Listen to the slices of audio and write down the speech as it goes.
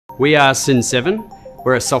We are Cin7.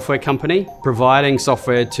 We're a software company providing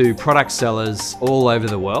software to product sellers all over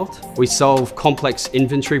the world. We solve complex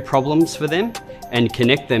inventory problems for them and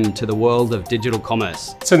connect them to the world of digital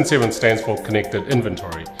commerce. Cin7 stands for Connected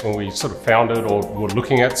Inventory. When we sort of founded or were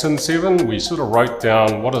looking at Cin7, we sort of wrote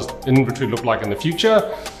down what does inventory look like in the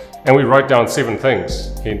future, and we wrote down 7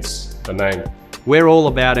 things, hence the name. We're all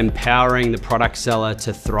about empowering the product seller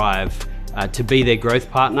to thrive, to be their growth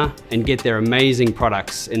partner and get their amazing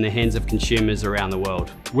products in the hands of consumers around the world.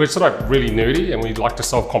 We're sort of really nerdy and we like to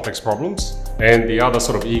solve complex problems. And the other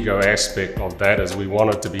sort of ego aspect of that is we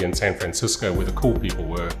wanted to be in San Francisco where the cool people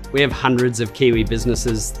were. We have hundreds of Kiwi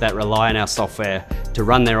businesses that rely on our software to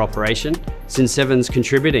run their operation. Cin7's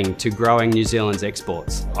contributing to growing New Zealand's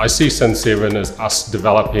exports. I see Cin7 as us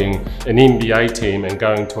developing an NBA team and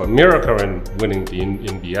going to America and winning the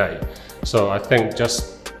NBA. So I think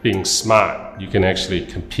just being smart, you can actually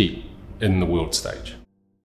compete in the world stage.